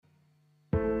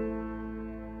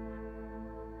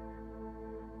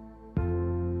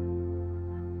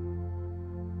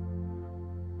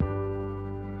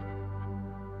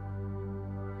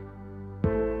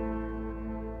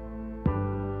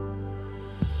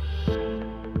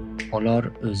Onlar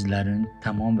özlərin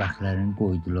tamam vaxtlarını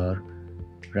qoydular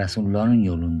Rəsulların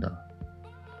yolunda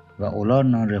və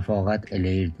onlarla rəfaqət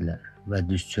eləyirdilər və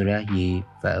düz-çörək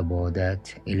yeyib və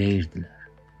ibadət eləyirdilər.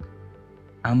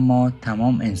 Amma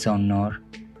tamam insanlar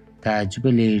təəccüb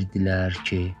eləyirdilər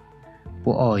ki,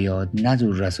 bu ayət nə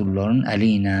cür Rəsulların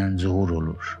əli ilə zuhur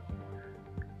olur.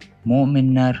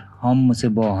 Möminlər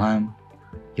hamısı با هم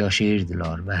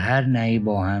yaşayırdılar və hər nəyi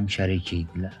با هم şərik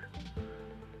idilər.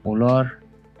 Onlar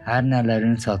hər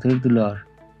nələrini satırdılar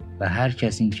və hər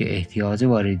kəsin ki ehtiyacı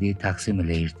var idi təqsim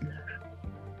eləyirdilər.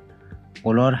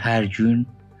 Onlar hər gün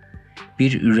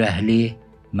bir ürəkli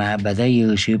məbədə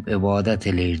yığışıb ibadət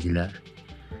eləyirdilər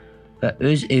və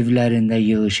öz evlərində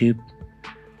yığışıb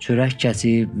çörək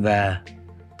kəsib və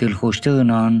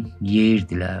dilxoşluqla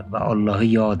yeyirdilər və Allahı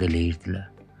yad eləyirdilər.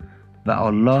 Və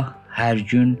Allah hər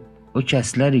gün o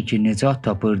kəsləri ki nicat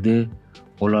tapırdı,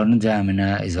 onların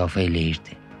cəminə izafə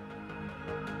eləyirdi.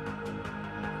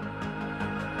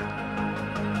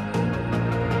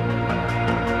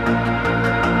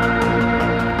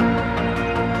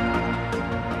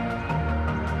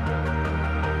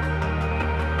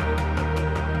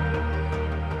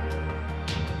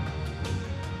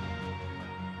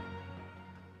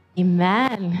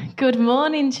 Amen. Good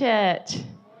morning, church.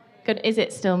 Good. Is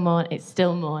it still morning? It's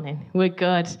still morning. We're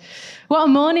good. What a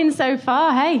morning so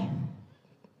far, hey?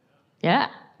 Yeah,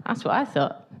 that's what I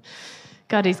thought.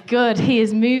 God is good. He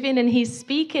is moving and he's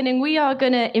speaking, and we are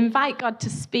going to invite God to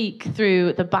speak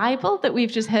through the Bible that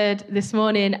we've just heard this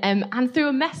morning, and through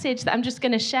a message that I'm just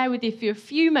going to share with you for a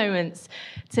few moments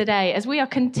today as we are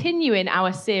continuing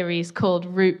our series called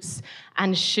Roots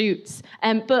and Shoots.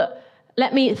 But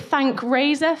let me thank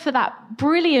Razor for that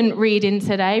brilliant reading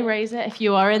today. Razor, if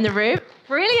you are in the room.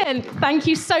 Brilliant. Thank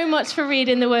you so much for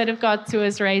reading the Word of God to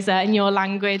us, Razor, in your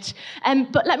language.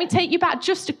 But let me take you back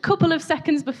just a couple of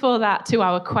seconds before that to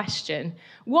our question.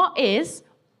 What is,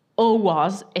 or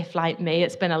was, if like me,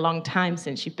 it's been a long time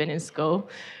since you've been in school,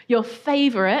 your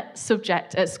favourite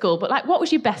subject at school? But like, what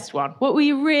was your best one? What were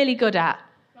you really good at?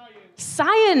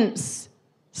 Science.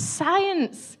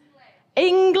 Science.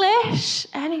 English.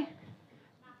 Any?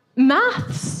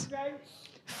 Maths,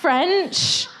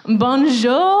 French,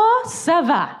 bonjour, ça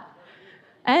va.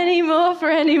 Any more for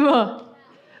any more?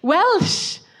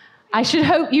 Welsh, I should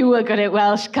hope you were good at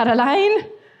Welsh, Caroline.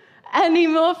 Any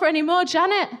more for any more?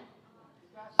 Janet?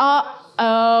 Art,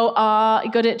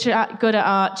 good at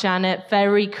art, Janet,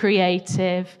 very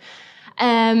creative.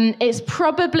 It's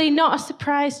probably not a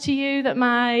surprise to you that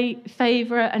my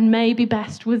favourite and maybe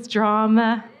best was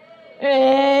drama.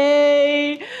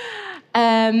 Hey!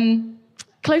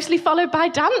 Closely followed by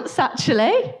dance,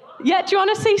 actually. Yeah, do you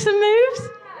want to see some moves?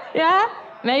 Yeah?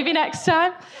 Maybe next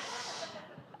time.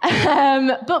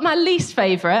 But my least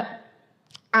favourite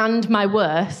and my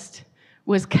worst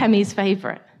was Kemi's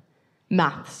favourite,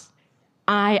 maths.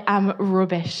 I am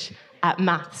rubbish at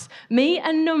maths. Me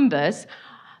and numbers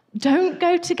don't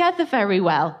go together very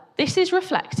well. This is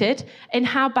reflected in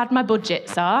how bad my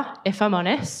budgets are, if I'm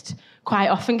honest. Quite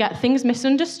often get things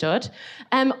misunderstood.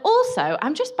 Also,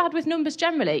 I'm just bad with numbers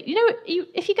generally. You know,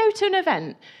 if you go to an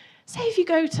event, say if you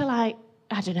go to like,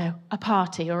 I don't know, a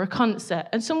party or a concert,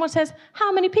 and someone says,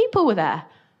 how many people were there?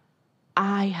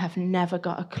 I have never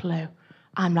got a clue.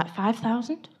 I'm like,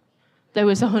 5,000? There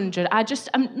was 100.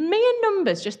 Me and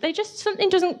numbers, something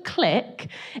doesn't click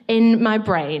in my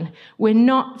brain. We're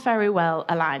not very well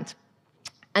aligned.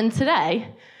 And today,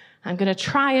 I'm going to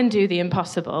try and do the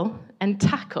impossible and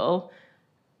tackle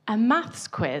a maths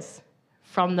quiz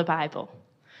from the Bible.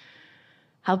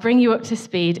 I'll bring you up to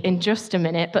speed in just a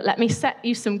minute, but let me set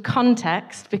you some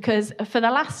context, because for the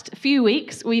last few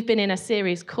weeks, we've been in a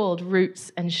series called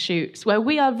Roots and Shoots, where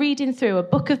we are reading through a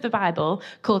book of the Bible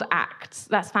called Acts,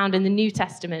 that's found in the New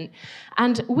Testament.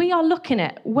 And we are looking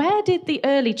at, where did the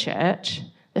early church,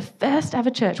 the first ever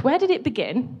church, where did it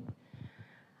begin?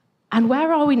 And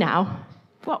where are we now?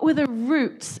 What were the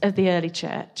roots of the early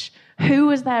church? Who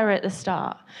was there at the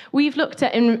start? We've looked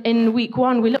at, in week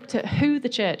 1, we looked at who the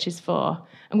church is for.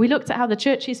 And we looked at how the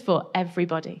church is for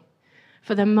everybody.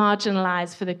 For the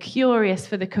marginalized, for the curious,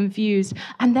 for the confused.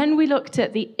 And then we looked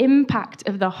at the impact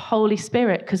of the Holy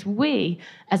Spirit, because we,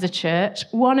 as a church,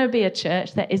 want to be a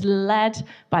church that is led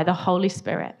by the Holy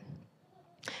Spirit.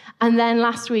 And then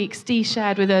last week, Steve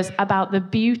shared with us about the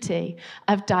beauty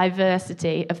of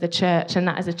diversity of the church, and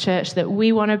that is a church that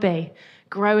we want to be,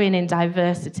 growing in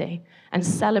diversity and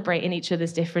celebrating each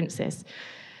other's differences.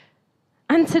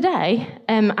 And today,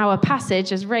 our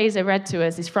passage, as Razor read to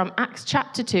us, is from Acts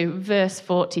chapter 2, verse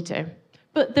 42.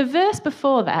 But the verse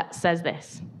before that says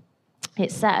this.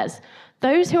 It says,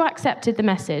 those who accepted the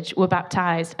message were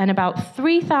baptized, and about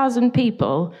 3,000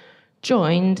 people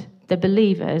joined the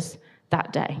believers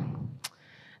that day.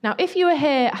 Now, if you were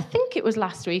here, I think it was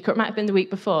last week, or it might have been the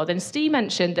week before, then Steve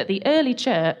mentioned that the early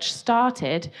church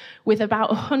started with about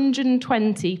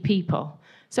 120 people.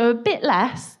 So a bit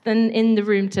less than in the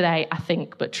room today, I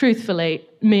think. But truthfully,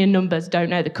 me and numbers don't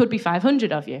know. There could be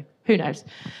 500 of you. Who knows?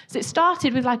 So it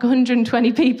started with like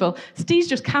 120 people. Steve's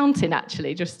just counting,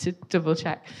 actually, just to double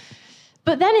check.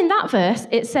 But then in that verse,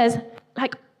 it says,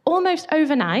 like almost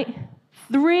overnight,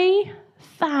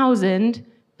 3,000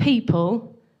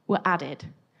 people were added.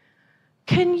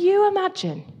 Can you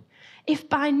imagine if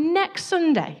by next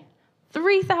Sunday,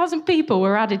 3,000 people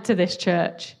were added to this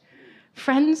church?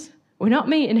 Friends, we're not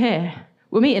meeting here.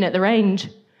 We're meeting at the range.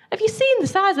 Have you seen the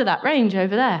size of that range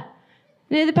over there?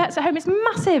 Near the Pets at Home, it's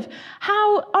massive.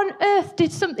 How on earth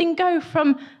did something go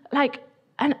from like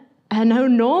a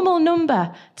normal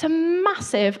number to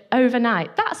massive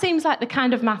overnight? That seems like the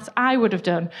kind of maths I would have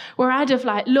done, where I'd have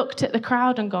like looked at the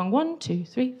crowd and gone 1, 2,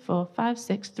 3, 4, 5,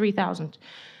 6, 3,000.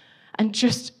 And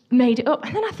just made it up.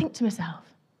 And then I think to myself,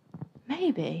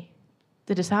 maybe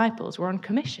the disciples were on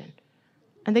commission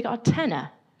and they got a tenner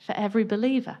for every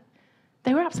believer.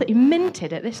 They were absolutely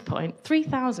minted at this point.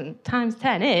 3,000 times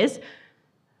 10 is,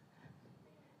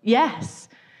 yes,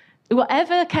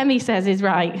 whatever Kemi says is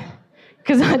right.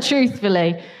 Because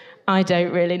truthfully, I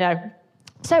don't really know.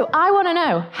 So I want to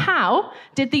know, how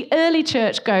did the early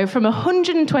church go from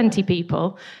 120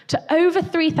 people to over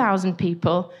 3,000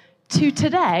 people to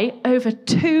today, over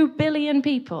 2 billion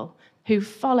people who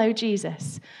follow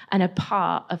Jesus and are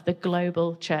part of the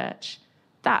global church?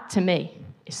 That, to me,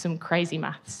 is some crazy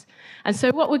maths. And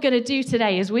so what we're going to do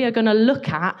today is we are going to look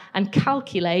at and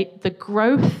calculate the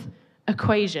growth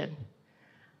equation.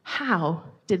 How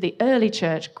did the early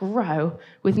church grow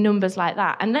with numbers like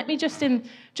that? And let me just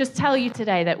tell you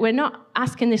today that we're not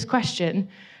asking this question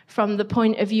from the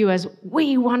point of view as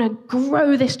we want to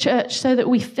grow this church so that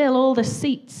we fill all the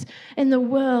seats in the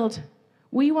world.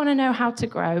 We want to know how to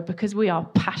grow because we are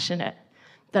passionate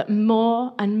that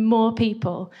more and more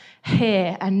people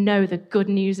hear and know the good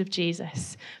news of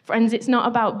Jesus. Friends, it's not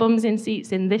about bums in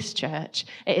seats in this church.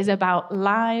 It is about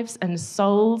lives and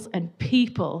souls and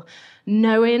people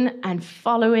knowing and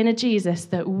following a Jesus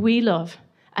that we love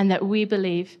and that we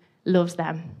believe loves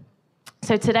them.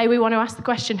 So today we want to ask the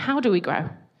question, how do we grow?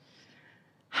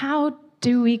 How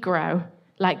do we grow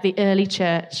like the early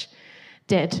church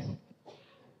did?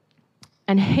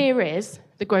 And here is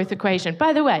the growth equation.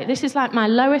 By the way, this is like my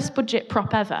lowest budget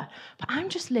prop ever, but I'm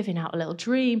just living out a little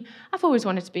dream. I've always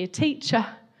wanted to be a teacher.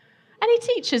 Any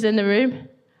teachers in the room?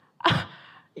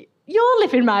 You're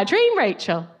living my dream,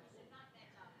 Rachel.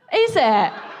 Is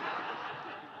it?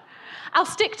 I'll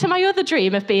stick to my other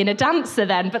dream of being a dancer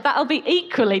then, but that'll be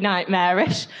equally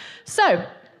nightmarish. So,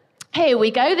 here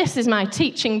we go. This is my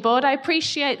teaching board. I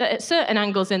appreciate that at certain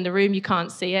angles in the room you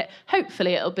can't see it.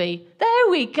 Hopefully it'll be, there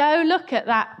we go. Look at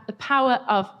that, the power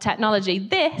of technology.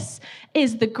 This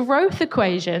is the growth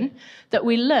equation that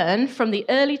we learn from the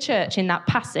early church in that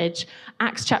passage,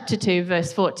 Acts chapter 2,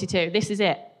 verse 42. This is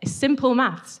it. It's simple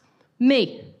maths.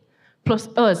 Me plus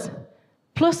us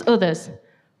plus others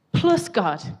plus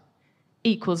God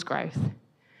equals growth.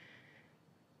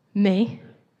 Me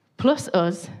plus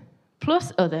us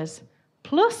plus others,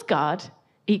 plus God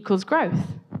equals growth.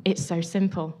 It's so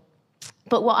simple.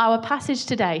 But what our passage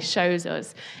today shows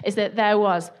us is that there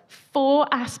was 4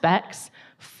 aspects,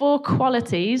 4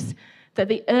 qualities that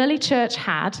the early church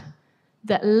had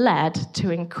that led to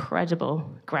incredible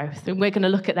growth. And we're going to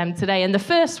look at them today. And the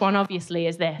first one, obviously,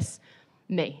 is this,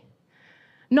 me.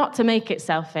 Not to make it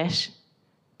selfish,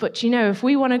 but if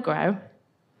we want to grow,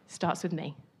 it starts with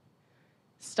me.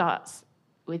 It starts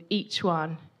with each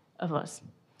one of us.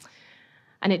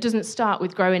 And it doesn't start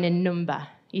with growing in number.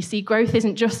 You see, growth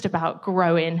isn't just about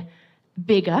growing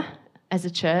bigger as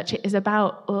a church. It is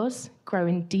about us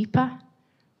growing deeper,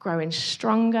 growing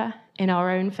stronger in our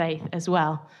own faith as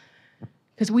well.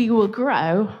 Because we will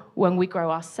grow when we grow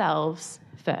ourselves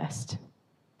first.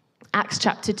 Acts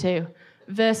chapter 2,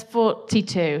 verse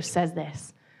 42 says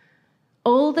this: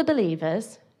 all the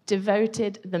believers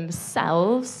devoted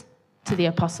themselves to the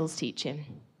apostles' teaching.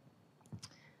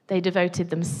 They devoted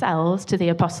themselves to the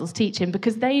apostles' teaching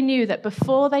because they knew that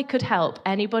before they could help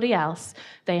anybody else,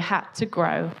 they had to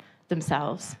grow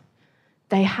themselves.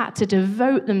 They had to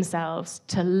devote themselves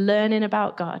to learning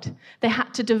about God. They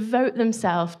had to devote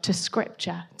themselves to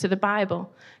Scripture, to the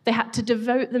Bible. They had to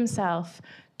devote themselves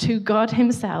to God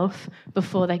himself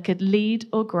before they could lead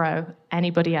or grow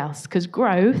anybody else, because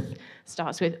growth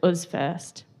starts with us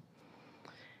first.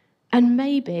 And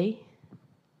maybe,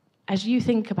 as you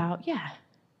think about,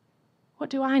 what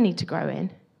do I need to grow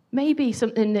in? Maybe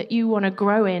something that you want to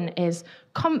grow in is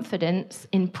confidence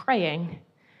in praying.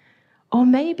 Or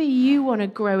maybe you want to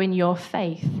grow in your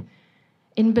faith,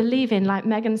 in believing, like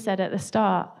Megan said at the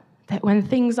start, that when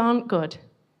things aren't good,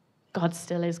 God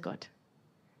still is good.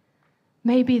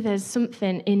 Maybe there's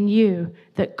something in you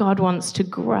that God wants to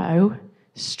grow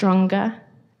stronger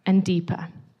and deeper.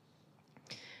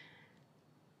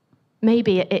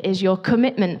 Maybe it is your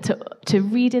commitment to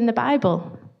reading the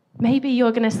Bible. Maybe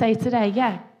you're going to say today,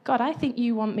 yeah, God, I think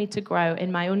you want me to grow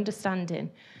in my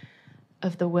understanding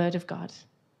of the Word of God.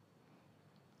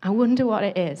 I wonder what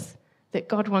it is that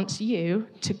God wants you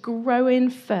to grow in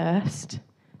first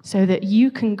so that you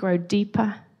can grow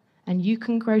deeper and you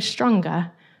can grow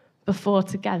stronger before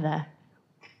together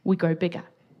we grow bigger.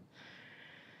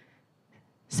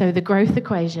 So the growth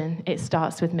equation, it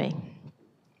starts with me.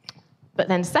 But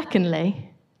then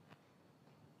secondly,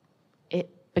 it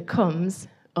becomes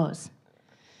us.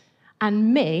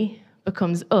 And me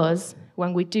becomes us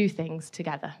when we do things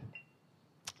together.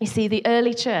 You see, the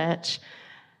early church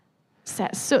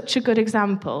set such a good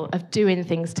example of doing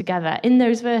things together. In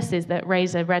those verses that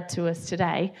Reza read to us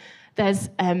today, there's,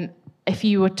 if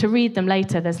you were to read them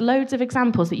later, there's loads of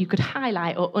examples that you could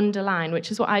highlight or underline,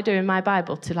 which is what I do in my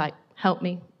Bible to help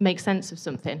me make sense of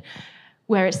something,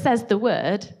 where it says the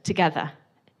word together.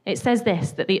 It says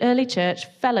this, that the early church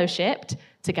fellowshipped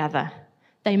together.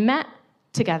 They met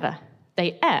together.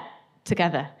 They ate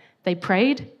together. They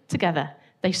prayed together.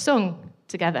 They sung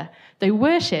together. They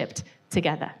worshipped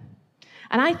together.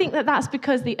 And I think that that's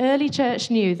because the early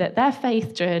church knew that their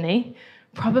faith journey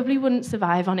probably wouldn't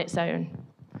survive on its own,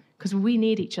 because we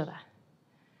need each other.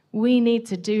 We need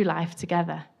to do life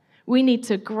together. We need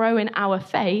to grow in our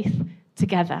faith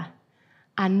together.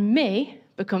 And me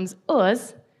becomes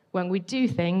us when we do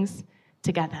things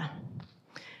together.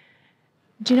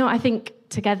 Do you know what I think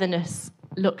togetherness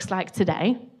looks like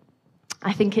today?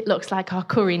 I think it looks like our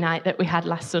curry night that we had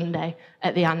last Sunday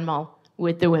at the Ann Mall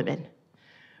with the women,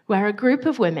 where a group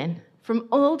of women from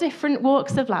all different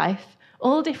walks of life,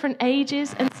 all different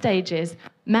ages and stages,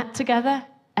 met together,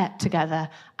 ate together,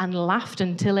 and laughed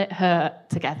until it hurt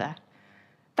together.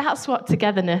 That's what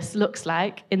togetherness looks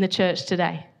like in the church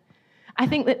today. I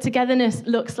think that togetherness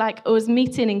looks like us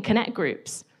meeting in connect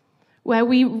groups, where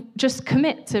we just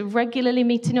commit to regularly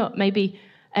meeting up, maybe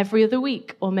every other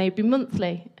week or maybe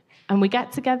monthly, and we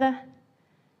get together,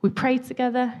 we pray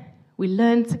together, we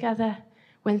learn together.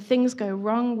 When things go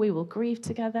wrong, we will grieve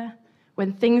together.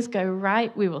 When things go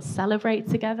right, we will celebrate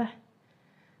together.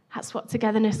 That's what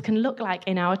togetherness can look like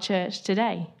in our church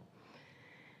today.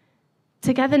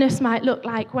 Togetherness might look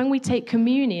like when we take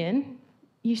communion,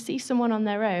 you see someone on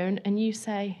their own and you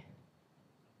say,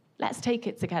 let's take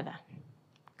it together.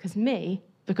 Because me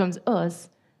becomes us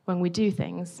when we do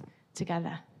things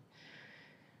together.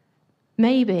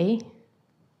 Maybe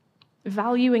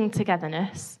valuing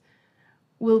togetherness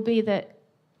will be that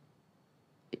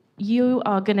you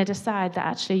are going to decide that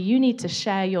actually you need to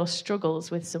share your struggles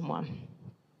with someone.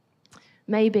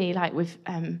 Maybe, like we've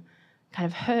kind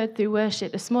of heard through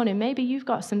worship this morning, maybe you've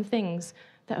got some things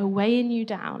that are weighing you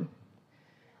down.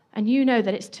 And you know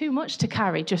that it's too much to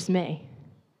carry just me.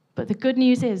 But the good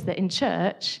news is that in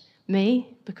church,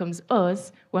 me becomes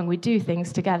us when we do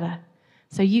things together.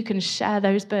 So you can share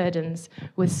those burdens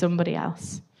with somebody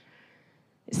else.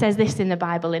 It says this in the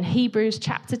Bible, in Hebrews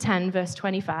chapter 10, verse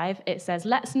 25, it says,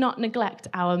 let's not neglect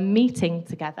our meeting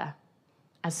together,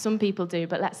 as some people do,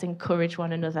 but let's encourage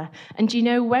one another. And you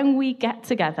know, when we get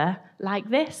together like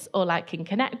this, or like in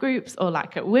connect groups, or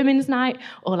like at women's night,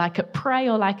 or like at pray,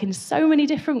 or like in so many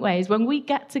different ways, when we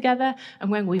get together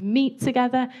and when we meet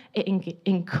together, it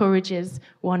encourages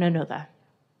one another.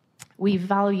 We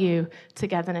value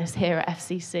togetherness here at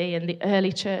FCC, and the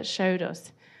early church showed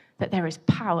us that there is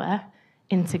power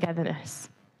in togetherness.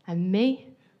 And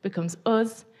me becomes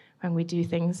us when we do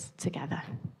things together.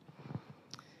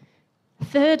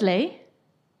 Thirdly,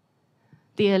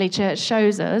 the early church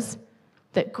shows us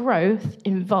that growth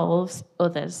involves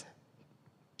others.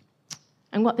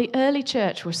 And what the early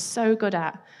church was so good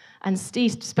at, and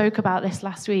Steve spoke about this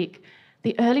last week,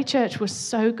 the early church was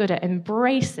so good at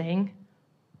embracing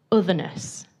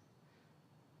otherness.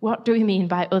 What do we mean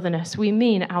by otherness? We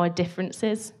mean our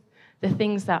differences, the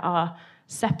things that are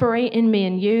separating me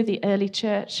and you. The early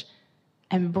church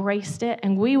embraced it,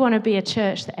 and we want to be a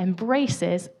church that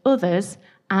embraces others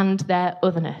and their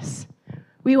otherness.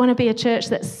 We want to be a church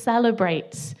that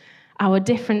celebrates our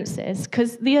differences,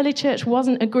 because the early church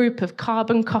wasn't a group of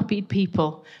carbon-copied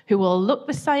people who all looked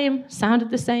the same,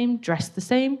 sounded the same, dressed the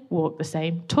same, walked the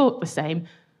same, talked the same,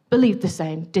 believed the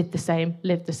same, did the same,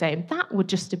 lived the same. That would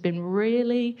just have been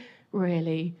really,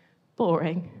 really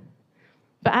boring.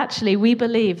 But actually, we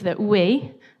believe that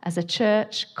we, as a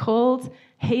church called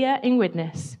here in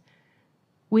Widnes,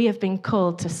 we have been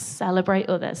called to celebrate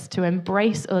others, to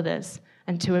embrace others,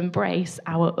 and to embrace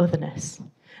our otherness.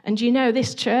 And you know,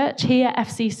 this church here,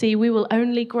 FCC, we will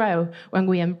only grow when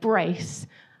we embrace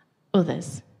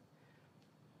others.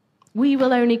 We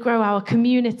will only grow our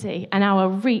community and our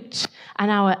reach and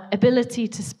our ability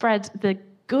to spread the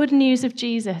good news of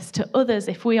Jesus to others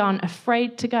if we aren't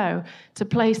afraid to go to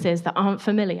places that aren't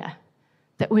familiar,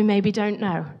 that we maybe don't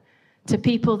know, to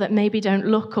people that maybe don't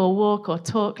look or walk or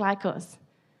talk like us.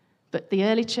 But the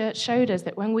early church showed us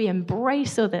that when we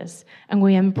embrace others and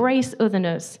we embrace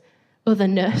otherness,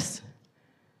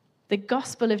 the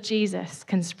gospel of Jesus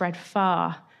can spread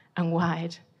far and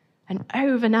wide. And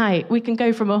overnight, we can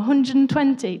go from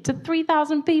 120 to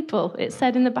 3,000 people, it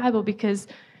said in the Bible, because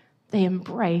they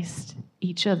embraced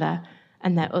each other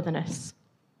and their otherness.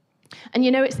 And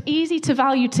you know, it's easy to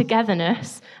value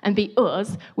togetherness and be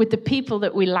us with the people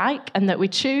that we like and that we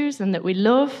choose and that we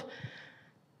love.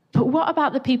 But what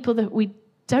about the people that we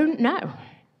don't know?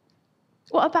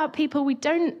 What about people we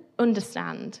don't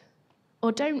understand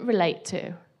or don't relate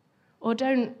to or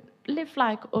don't live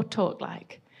like or talk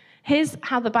like? Here's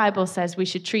how the Bible says we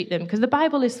should treat them, because the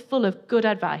Bible is full of good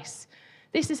advice.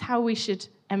 This is how we should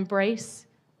embrace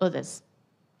others.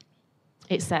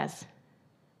 It says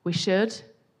we should,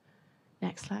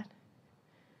 next slide,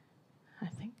 I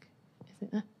think, is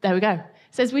it there? There we go. It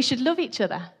says we should love each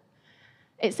other.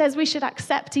 It says we should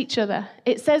accept each other.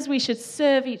 It says we should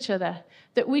serve each other,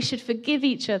 that we should forgive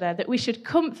each other, that we should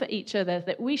comfort each other,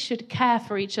 that we should care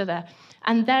for each other.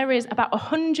 And there is about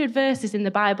 100 verses in the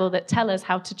Bible that tell us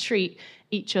how to treat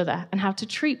each other and how to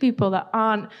treat people that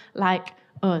aren't like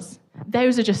us.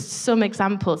 Those are just some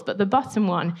examples, but the bottom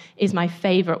one is my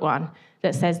favorite one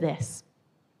that says this: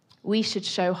 we should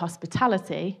show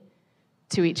hospitality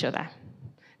to each other.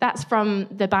 That's from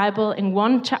the Bible in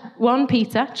 1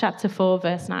 Peter chapter 4,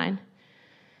 verse 9.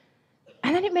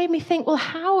 And then it made me think, well,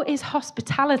 how is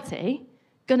hospitality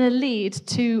going to lead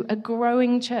to a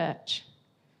growing church?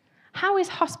 How is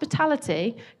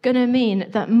hospitality going to mean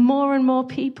that more and more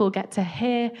people get to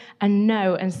hear and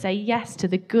know and say yes to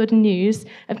the good news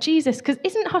of Jesus? Because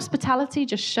isn't hospitality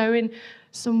just showing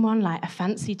someone like a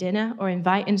fancy dinner or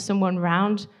inviting someone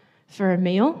round for a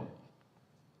meal?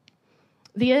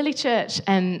 The early church,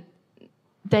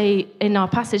 they, in our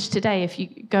passage today, if you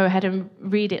go ahead and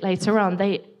read it later on,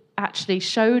 they actually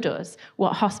showed us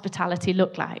what hospitality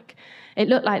looked like. It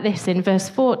looked like this in verse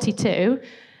 42.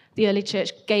 The early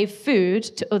church gave food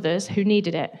to others who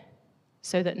needed it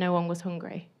so that no one was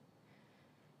hungry.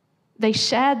 They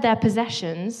shared their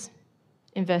possessions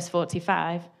in verse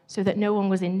 45 so that no one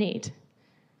was in need.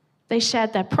 They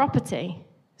shared their property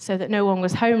so that no one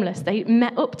was homeless. They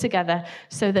met up together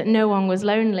so that no one was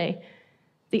lonely.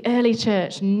 The early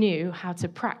church knew how to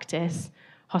practice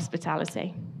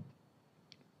hospitality.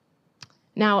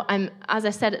 Now, as I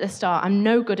said at the start, I'm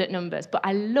no good at numbers, but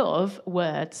I love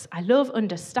words. I love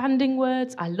understanding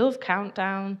words. I love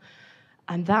countdown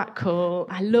and that cool.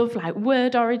 I love like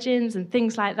word origins and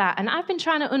things like that. And I've been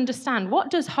trying to understand, what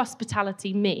does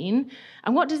hospitality mean?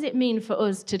 And what does it mean for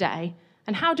us today?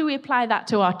 And how do we apply that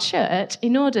to our church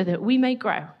in order that we may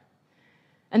grow?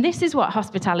 And this is what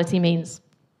hospitality means.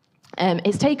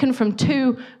 It's taken from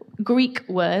two Greek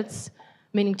words,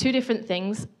 meaning two different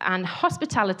things, and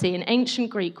hospitality in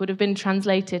ancient Greek would have been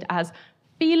translated as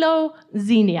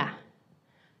philoxenia.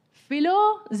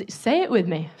 Say it with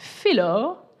me.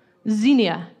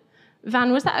 Philoxenia.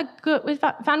 Van, was that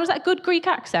a good Greek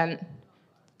accent?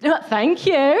 Oh, thank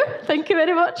you. Thank you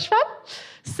very much, Van.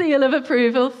 Seal of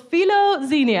approval.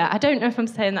 Philoxenia. I don't know if I'm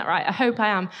saying that right. I hope I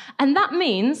am. And that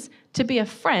means to be a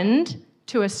friend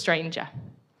to a stranger.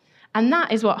 And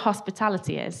that is what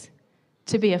hospitality is.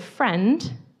 To be a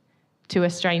friend to a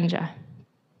stranger.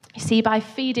 You see, by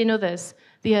feeding others,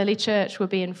 the early church were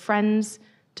being friends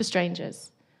to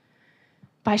strangers.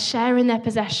 By sharing their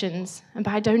possessions and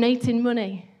by donating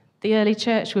money, the early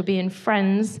church were being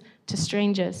friends to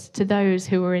strangers, to those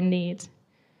who were in need.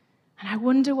 And I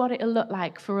wonder what it'll look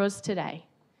like for us today,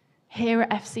 here at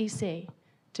FCC,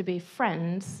 to be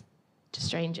friends to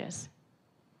strangers.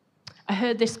 I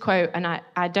heard this quote, and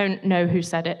I don't know who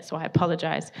said it, so I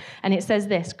apologize. And it says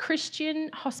this: Christian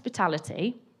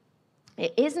hospitality,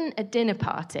 it isn't a dinner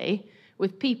party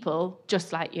with people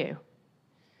just like you.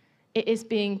 It is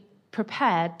being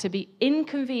prepared to be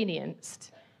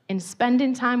inconvenienced in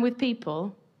spending time with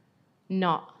people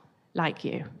not like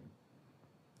you.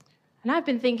 And I've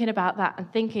been thinking about that and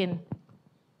thinking,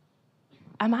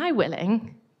 am I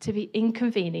willing to be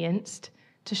inconvenienced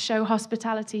to show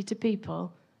hospitality to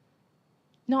people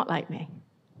not like me?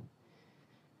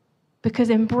 Because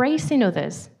embracing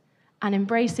others and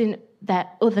embracing their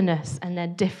otherness and their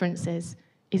differences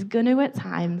is going to, at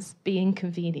times, be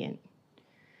inconvenient.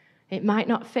 It might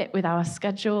not fit with our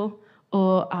schedule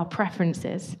or our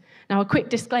preferences. Now, a quick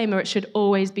disclaimer, it should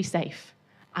always be safe.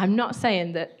 I'm not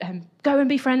saying that go and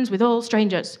be friends with all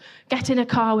strangers, get in a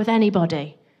car with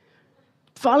anybody,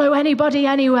 follow anybody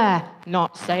anywhere.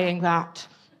 Not saying that,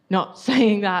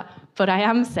 but I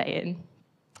am saying,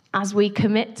 as we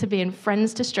commit to being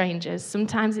friends to strangers,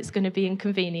 sometimes it's going to be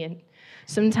inconvenient.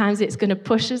 Sometimes it's going to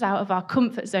push us out of our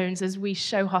comfort zones as we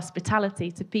show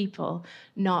hospitality to people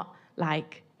not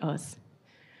like us.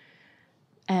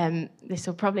 This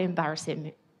will probably embarrass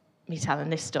me telling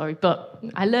this story, but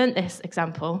I learned this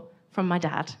example from my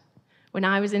dad. When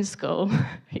I was in school,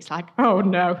 he's like, oh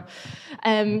no.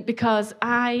 Because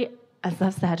I, as I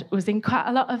said, was in quite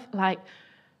a lot of,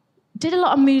 did a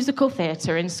lot of musical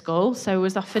theatre in school, so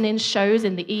was often in shows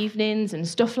in the evenings and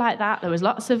stuff like that. There was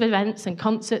lots of events and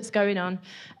concerts going on.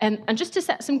 And just to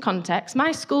set some context,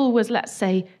 my school was, let's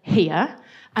say, here,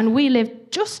 and we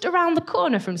lived just around the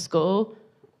corner from school,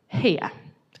 here.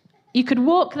 You could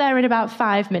walk there in about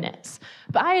 5 minutes.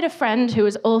 But I had a friend who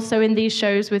was also in these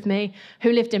shows with me,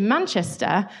 who lived in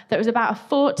Manchester, that was about a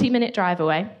 40-minute drive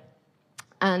away.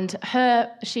 And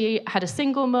she had a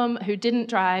single mum who didn't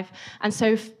drive. And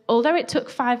so although it took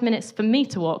 5 minutes for me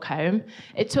to walk home,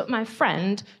 it took my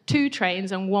friend 2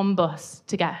 trains and 1 bus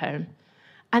to get home.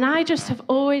 And I just have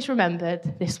always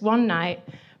remembered this one night,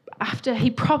 after he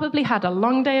probably had a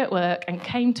long day at work and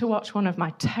came to watch one of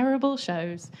my terrible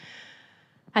shows.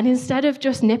 And instead of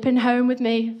just nipping home with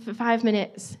me for 5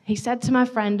 minutes, he said to my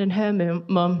friend and her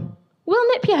mum, we'll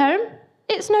nip you home.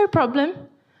 It's no problem.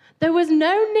 There was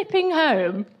no nipping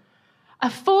home. A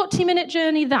 40-minute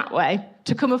journey that way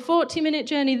to come a 40-minute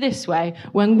journey this way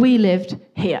when we lived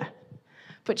here.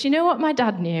 But you know what my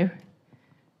dad knew?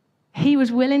 He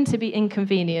was willing to be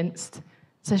inconvenienced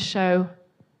to show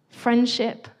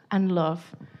friendship and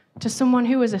love to someone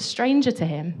who was a stranger to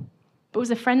him, but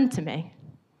was a friend to me.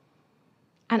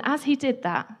 And as he did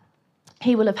that,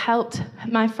 he will have helped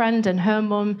my friend and her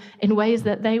mum in ways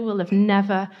that he will have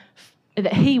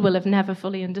never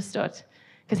fully understood,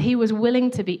 because he was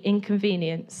willing to be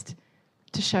inconvenienced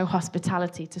to show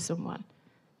hospitality to someone,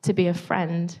 to be a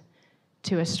friend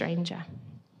to a stranger.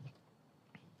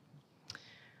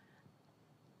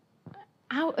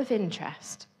 Out of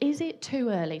interest, is it too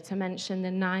early to mention the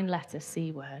 9-letter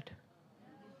C word?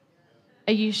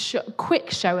 Are you sure?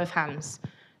 Quick show of hands.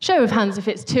 Show of hands if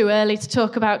it's too early to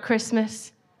talk about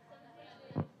Christmas.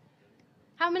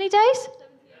 How many days?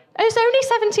 It's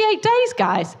only 78 days,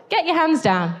 guys. Get your hands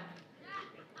down.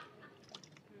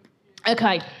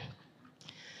 Okay.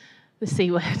 The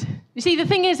C word. You see, the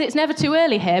thing is, it's never too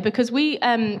early here because we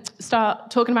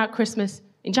start talking about Christmas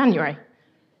in January.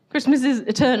 Christmas is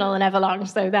eternal and everlong,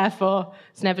 so therefore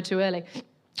it's never too early.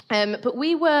 But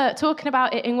we were talking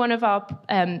about it in one of our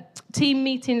team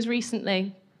meetings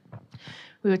recently.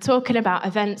 We were talking about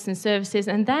events and services,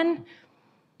 and then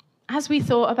as we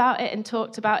thought about it and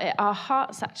talked about it, our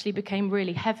hearts actually became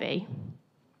really heavy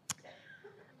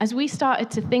as we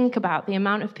started to think about the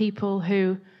amount of people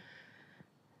who,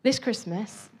 this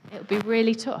Christmas, it'll be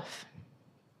really tough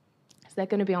because they're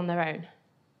going to be on their own.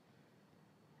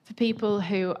 For people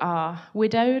who are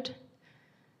widowed,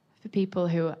 for people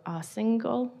who are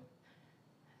single,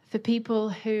 for people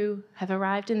who have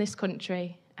arrived in this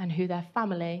country and who their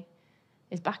family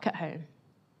is back at home.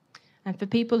 And for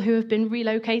people who have been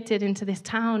relocated into this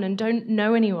town and don't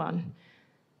know anyone,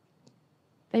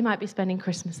 they might be spending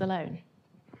Christmas alone.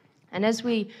 And as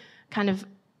we kind of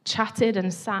chatted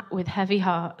and sat with heavy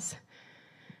hearts,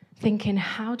 thinking,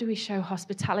 how do we show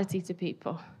hospitality to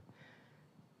people?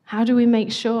 How do we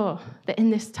make sure that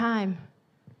in this time,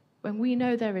 when we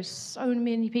know there is so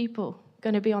many people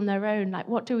going to be on their own,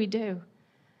 what do we do?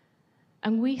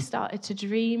 And we started to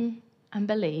dream and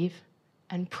believe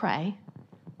and pray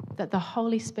that the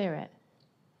Holy Spirit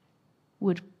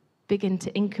would begin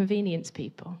to inconvenience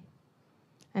people.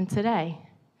 And today,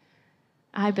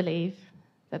 I believe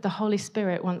that the Holy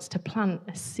Spirit wants to plant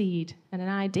a seed and an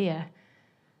idea,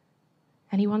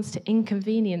 and he wants to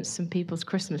inconvenience some people's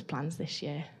Christmas plans this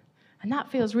year. And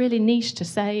that feels really niche to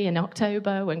say in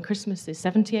October when Christmas is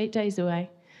 78 days away.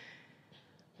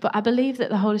 But I believe that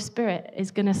the Holy Spirit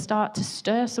is going to start to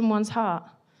stir someone's heart.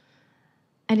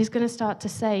 And he's going to start to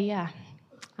say, yeah,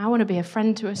 I want to be a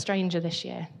friend to a stranger this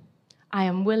year. I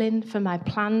am willing for my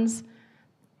plans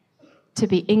to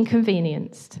be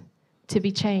inconvenienced, to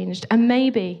be changed. And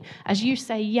maybe as you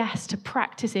say yes to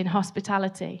practicing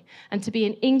hospitality and to be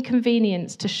an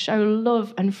inconvenience to show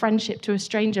love and friendship to a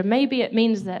stranger, maybe it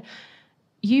means that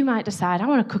you might decide, I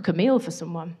want to cook a meal for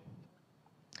someone.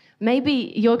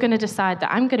 Maybe you're going to decide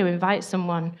that I'm going to invite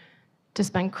someone to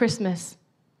spend Christmas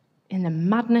in the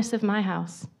madness of my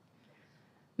house.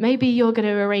 Maybe you're going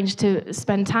to arrange to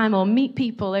spend time or meet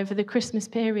people over the Christmas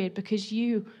period because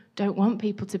you don't want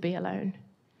people to be alone.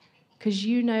 Because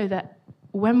you know that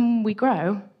when we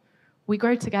grow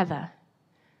together,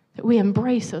 that we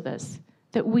embrace others,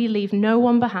 that we leave no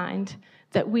one behind,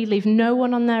 that we leave no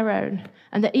one on their own,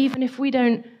 and that even if we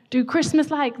don't do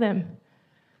Christmas like them,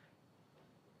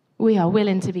 we are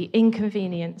willing to be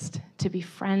inconvenienced, to be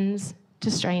friends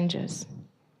to strangers.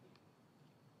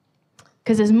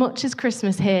 Because as much as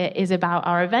Christmas here is about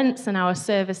our events and our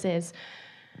services,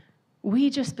 we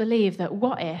just believe that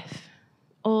what if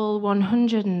all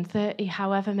 130,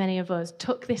 however many of us,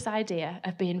 took this idea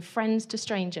of being friends to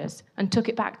strangers and took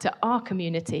it back to our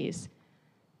communities?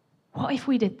 What if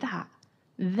we did that?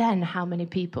 Then how many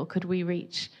people could we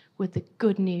reach with the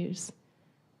good news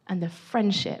and the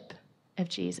friendship of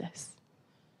Jesus?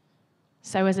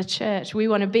 So as a church, we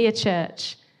want to be a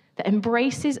church that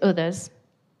embraces others,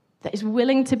 that is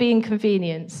willing to be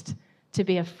inconvenienced, to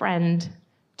be a friend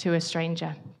to a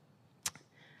stranger.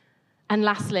 And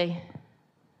lastly,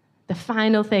 the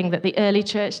final thing that the early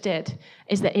church did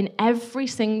is that in every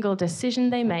single decision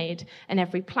they made, and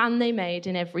every plan they made,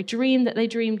 and every dream that they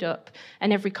dreamed up,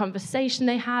 and every conversation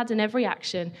they had, and every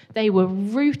action, they were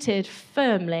rooted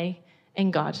firmly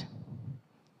in God.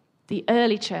 The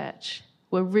early church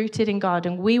were rooted in God,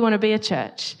 and we want to be a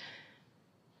church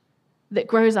that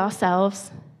grows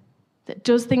ourselves, that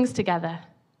does things together,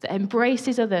 that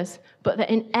embraces others, but that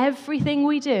in everything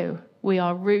we do, we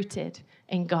are rooted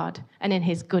in God and in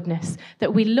his goodness,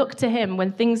 that we look to him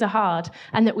when things are hard,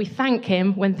 and that we thank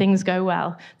him when things go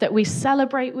well, that we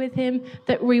celebrate with him,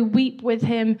 that we weep with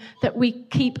him, that we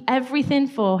keep everything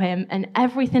for him and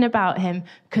everything about him,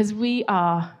 because we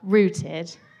are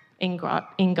rooted in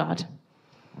God.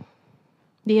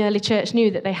 The early church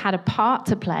knew that they had a part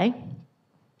to play,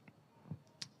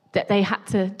 that they had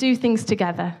to do things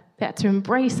together, they had to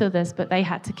embrace others, but they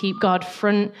had to keep God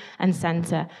front and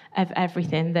center of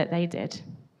everything that they did.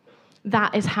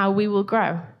 That is how we will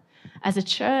grow as a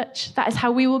church. That is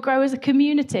how we will grow as a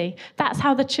community. That's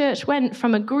how the church went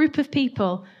from a group of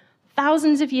people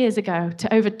thousands of years ago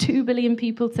to over 2 billion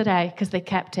people today, because they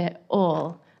kept it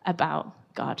all about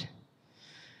God.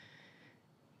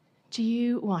 Do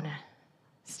you want to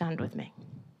stand with me?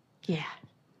 Yeah,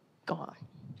 go on.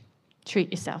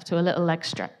 Treat yourself to a little leg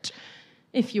stretch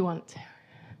if you want to.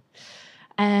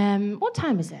 What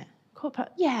time is it?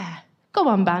 Yeah, go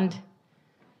on, band.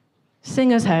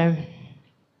 Sing us home.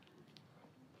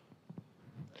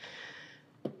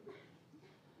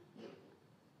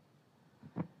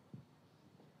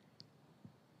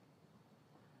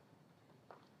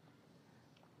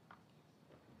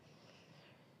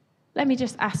 Let me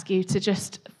just ask you to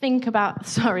just think about...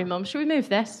 Sorry, Mum, should we move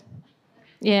this?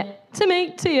 Yeah, to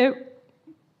me, to you.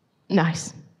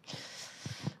 Nice.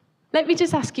 Let me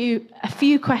just ask you a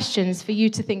few questions for you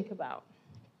to think about.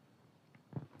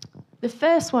 The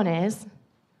first one is,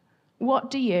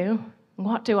 what do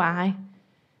I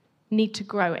need to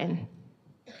grow in?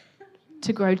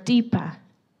 To grow deeper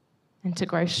and to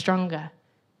grow stronger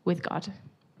with God?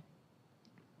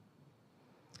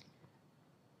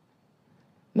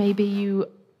 Maybe you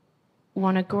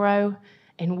want to grow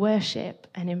in worship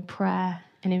and in prayer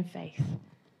and in faith.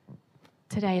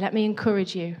 Today, let me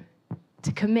encourage you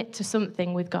to commit to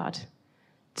something with God,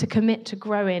 to commit to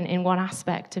growing in one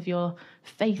aspect of your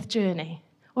faith journey.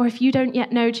 Or if you don't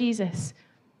yet know Jesus,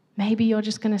 maybe you're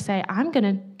just going to say, I'm going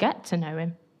to get to know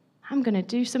him. I'm going to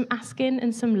do some asking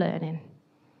and some learning.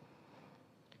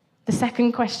 The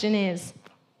second question is,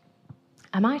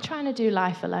 am I trying to do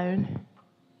life alone?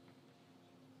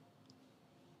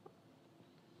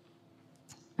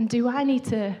 And do I need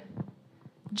to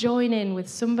join in with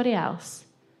somebody else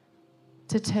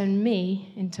to turn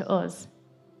me into us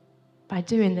by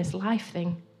doing this life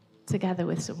thing together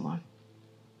with someone?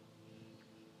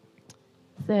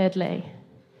 Thirdly,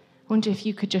 I wonder if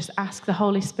you could just ask the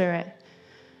Holy Spirit,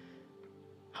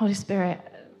 Holy Spirit,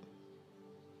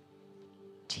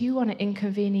 do you want to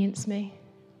inconvenience me?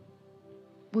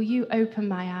 Will you open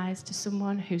my eyes to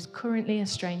someone who's currently a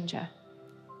stranger,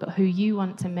 but who you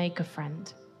want to make a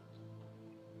friend?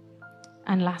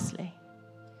 And lastly,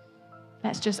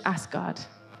 let's just ask God,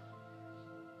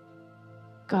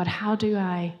 how do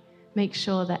I make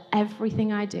sure that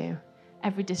everything I do,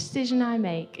 every decision I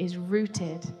make is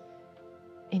rooted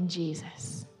in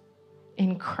Jesus,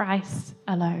 in Christ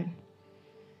alone,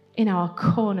 in our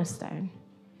cornerstone,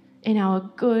 in our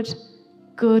good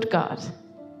God?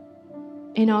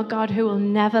 in our God who will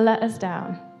never let us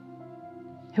down,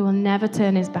 who will never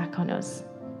turn his back on us,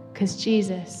 because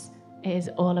Jesus, it is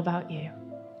all about you.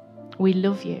 We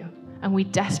love you, and we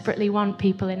desperately want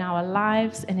people in our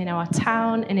lives and in our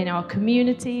town and in our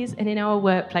communities and in our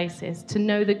workplaces to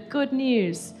know the good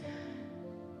news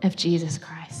of Jesus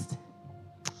Christ.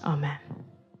 Amen.